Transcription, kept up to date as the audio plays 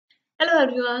Hello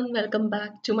everyone, welcome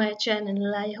back to my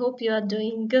channel. I hope you are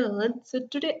doing good. So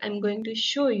today I'm going to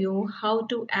show you how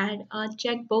to add a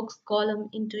checkbox column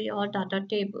into your data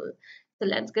table. So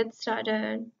let's get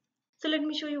started. So let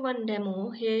me show you one demo.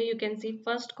 Here you can see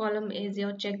first column is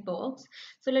your checkbox.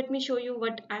 So let me show you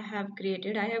what I have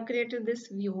created. I have created this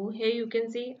view. Here you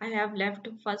can see I have left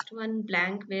first one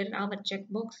blank where our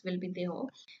checkbox will be there.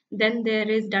 Then there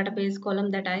is database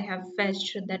column that I have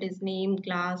fetched, that is name,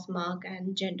 class, mark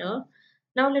and gender.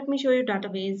 Now let me show you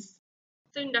database.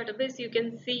 So in database you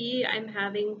can see I'm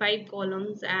having 5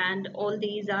 columns and all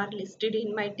these are listed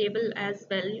in my table as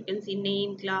well. You can see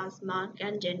name, class, mark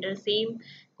and gender, same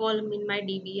column in my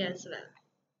DB as well.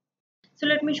 So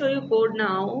let me show you code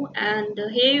now, and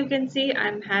here you can see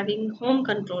I'm having home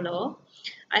controller.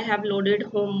 I have loaded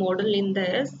home model in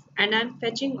this and I'm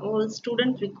fetching all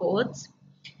student records.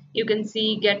 You can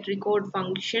see get record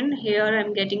function. Here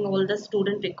I'm getting all the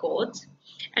student records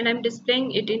and I'm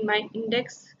displaying it in my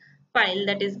index file,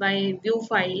 that is my view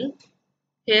file.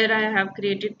 Here I have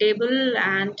created table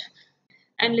and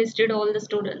listed all the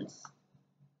students.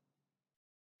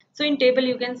 So in table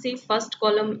you can see first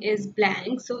column is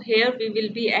blank. So here we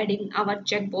will be adding our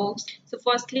checkbox. So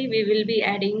firstly we will be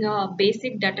adding a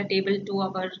basic data table to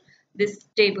our this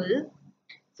table.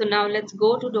 So now let's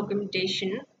go to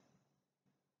documentation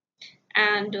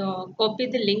and copy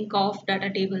the link of data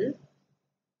table.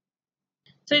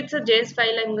 So it's a JS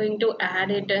file. I'm going to add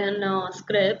it in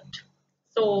script.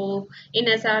 So in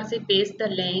SRC paste the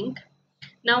link.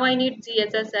 Now I need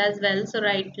CSS as well. So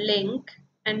write link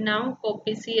and now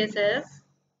copy CSS.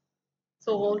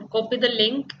 So copy the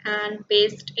link and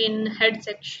paste in head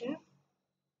section.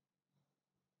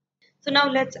 So now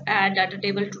let's add data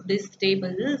table to this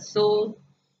table. So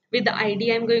with the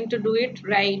ID I'm going to do it.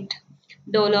 Write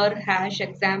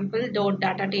 $example dot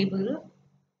data table.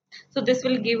 So this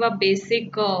will give a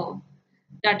basic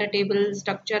data table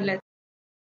structure.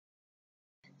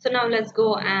 So now let's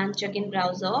go and check in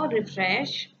browser,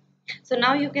 refresh. So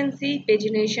now you can see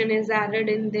pagination is added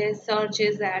in this, search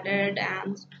is added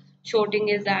and sorting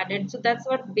is added. So that's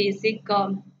what basic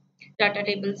data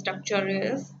table structure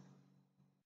is.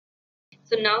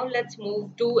 So now let's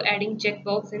move to adding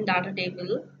checkbox in data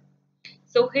table.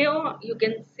 So here you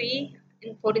can see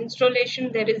for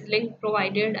installation there is link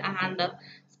provided and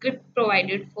script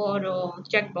provided for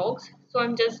checkbox. So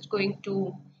I'm just going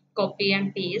to copy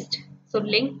and paste. So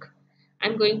link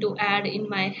I'm going to add in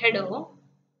my header.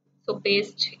 So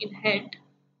paste in head.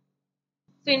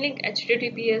 So in link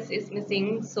HTTPS is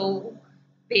missing, so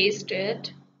paste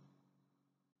it.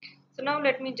 So now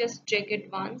let me just check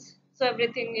it once. So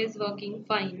everything is working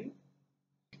fine.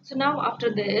 So now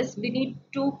after this we need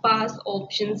to pass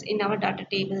options in our data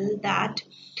table, that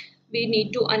we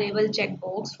need to enable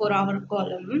checkbox for our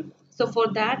column. So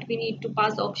for that we need to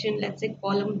pass option, let's say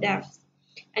column defs,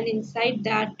 and inside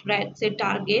that write say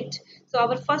target. So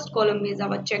our first column is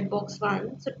our checkbox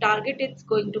one, so target is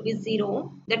going to be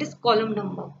 0, that is column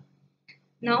number.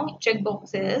 Now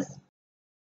checkboxes,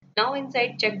 now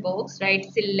inside checkbox write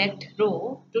select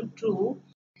row to true.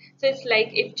 So it's like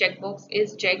if checkbox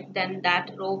is checked then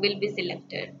that row will be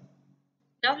selected.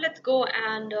 Now let's go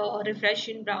and refresh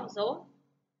in browser.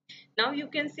 Now you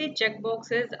can see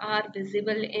checkboxes are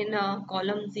visible in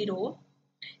column 0.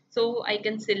 So I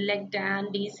can select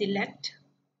and deselect.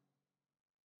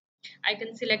 I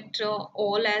can select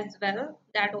all as well.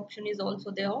 That option is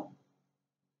also there.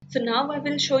 So now I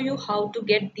will show you how to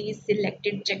get these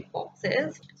selected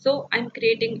checkboxes. So I'm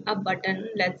creating a button.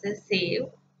 Let's say save.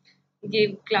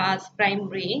 Give class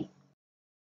primary.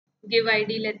 Give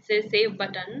ID. Let's say save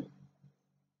button.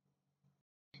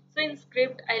 So in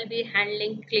script, I'll be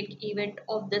handling click event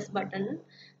of this button.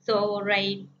 So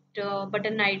write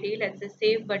button ID, let's say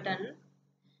save button,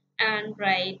 and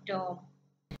write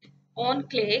on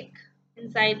click.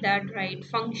 Inside that write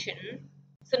function.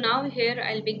 So now here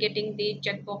I'll be getting the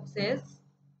checkboxes.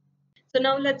 So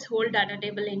now let's hold data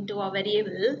table into a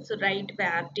variable. So write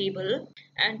var table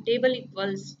and table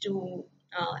equals to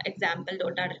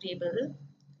example.data table.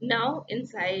 Now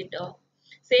inside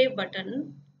save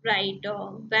button write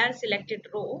var selected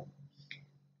row,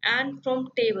 and from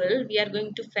table we are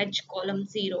going to fetch column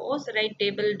 0. So write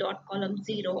table dot column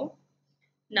 0.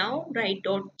 Now write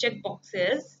dot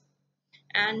checkboxes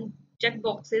and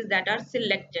checkboxes that are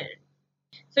selected.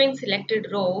 So in selected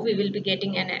row we will be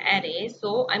getting an array.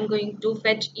 So I'm going to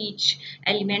fetch each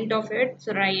element of it.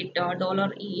 So write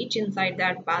 $each inside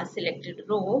that pass selected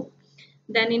row.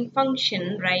 Then in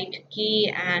function write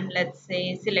key and let's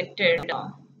say selected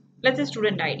let's say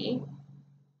student ID.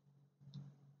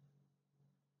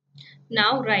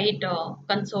 Now write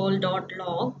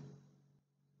console.log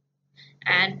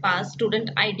and pass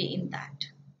student ID in that.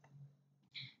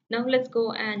 Now let's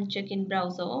go and check in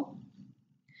browser.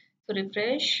 So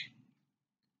refresh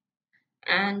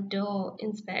and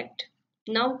inspect.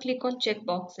 Now click on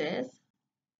checkboxes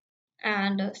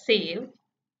and save.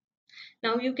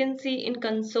 Now you can see in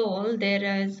console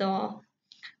there is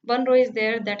one row is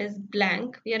there that is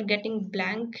blank. We are getting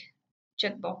blank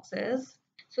checkboxes.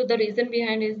 So the reason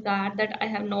behind is that I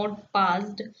have not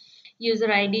passed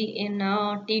user ID in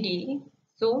TD.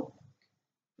 So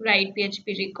write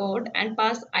PHP record and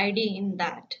pass ID in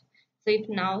that. So if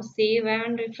now save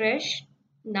and refresh,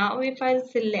 now if I'll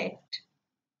select,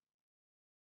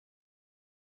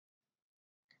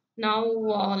 now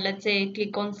let's say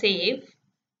click on save.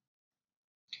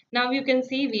 Now you can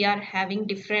see we are having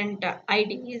different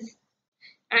IDs,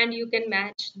 and you can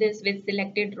match this with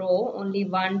selected row. Only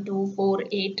 1, 2, 4,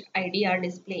 8 ID are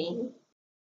displaying.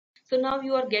 So now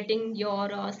you are getting your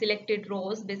selected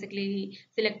rows, basically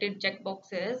selected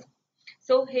checkboxes.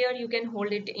 So here you can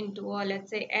hold it into a, let's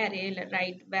say, array,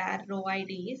 right, where row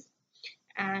IDs,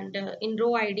 and in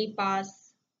row ID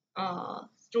pass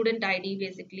student ID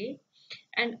basically.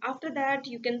 And after that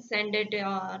you can send it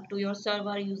to your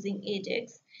server using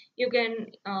Ajax. You can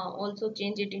also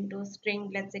change it into a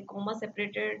string, let's say comma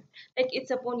separated. Like, it's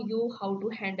upon you how to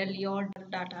handle your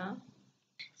data.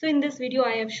 So in this video,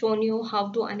 I have shown you how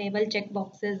to enable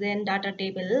checkboxes in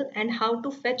Datatable and how to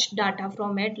fetch data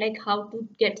from it, like how to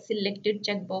get selected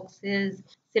checkboxes,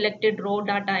 selected row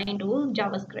data into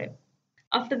JavaScript.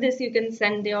 After this, you can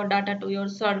send your data to your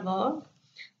server.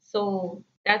 So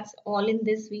that's all in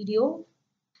this video.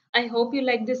 I hope you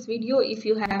like this video. If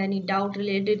you have any doubt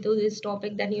related to this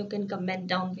topic, then you can comment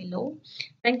down below.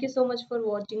 Thank you so much for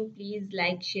watching. Please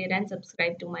like, share and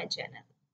subscribe to my channel.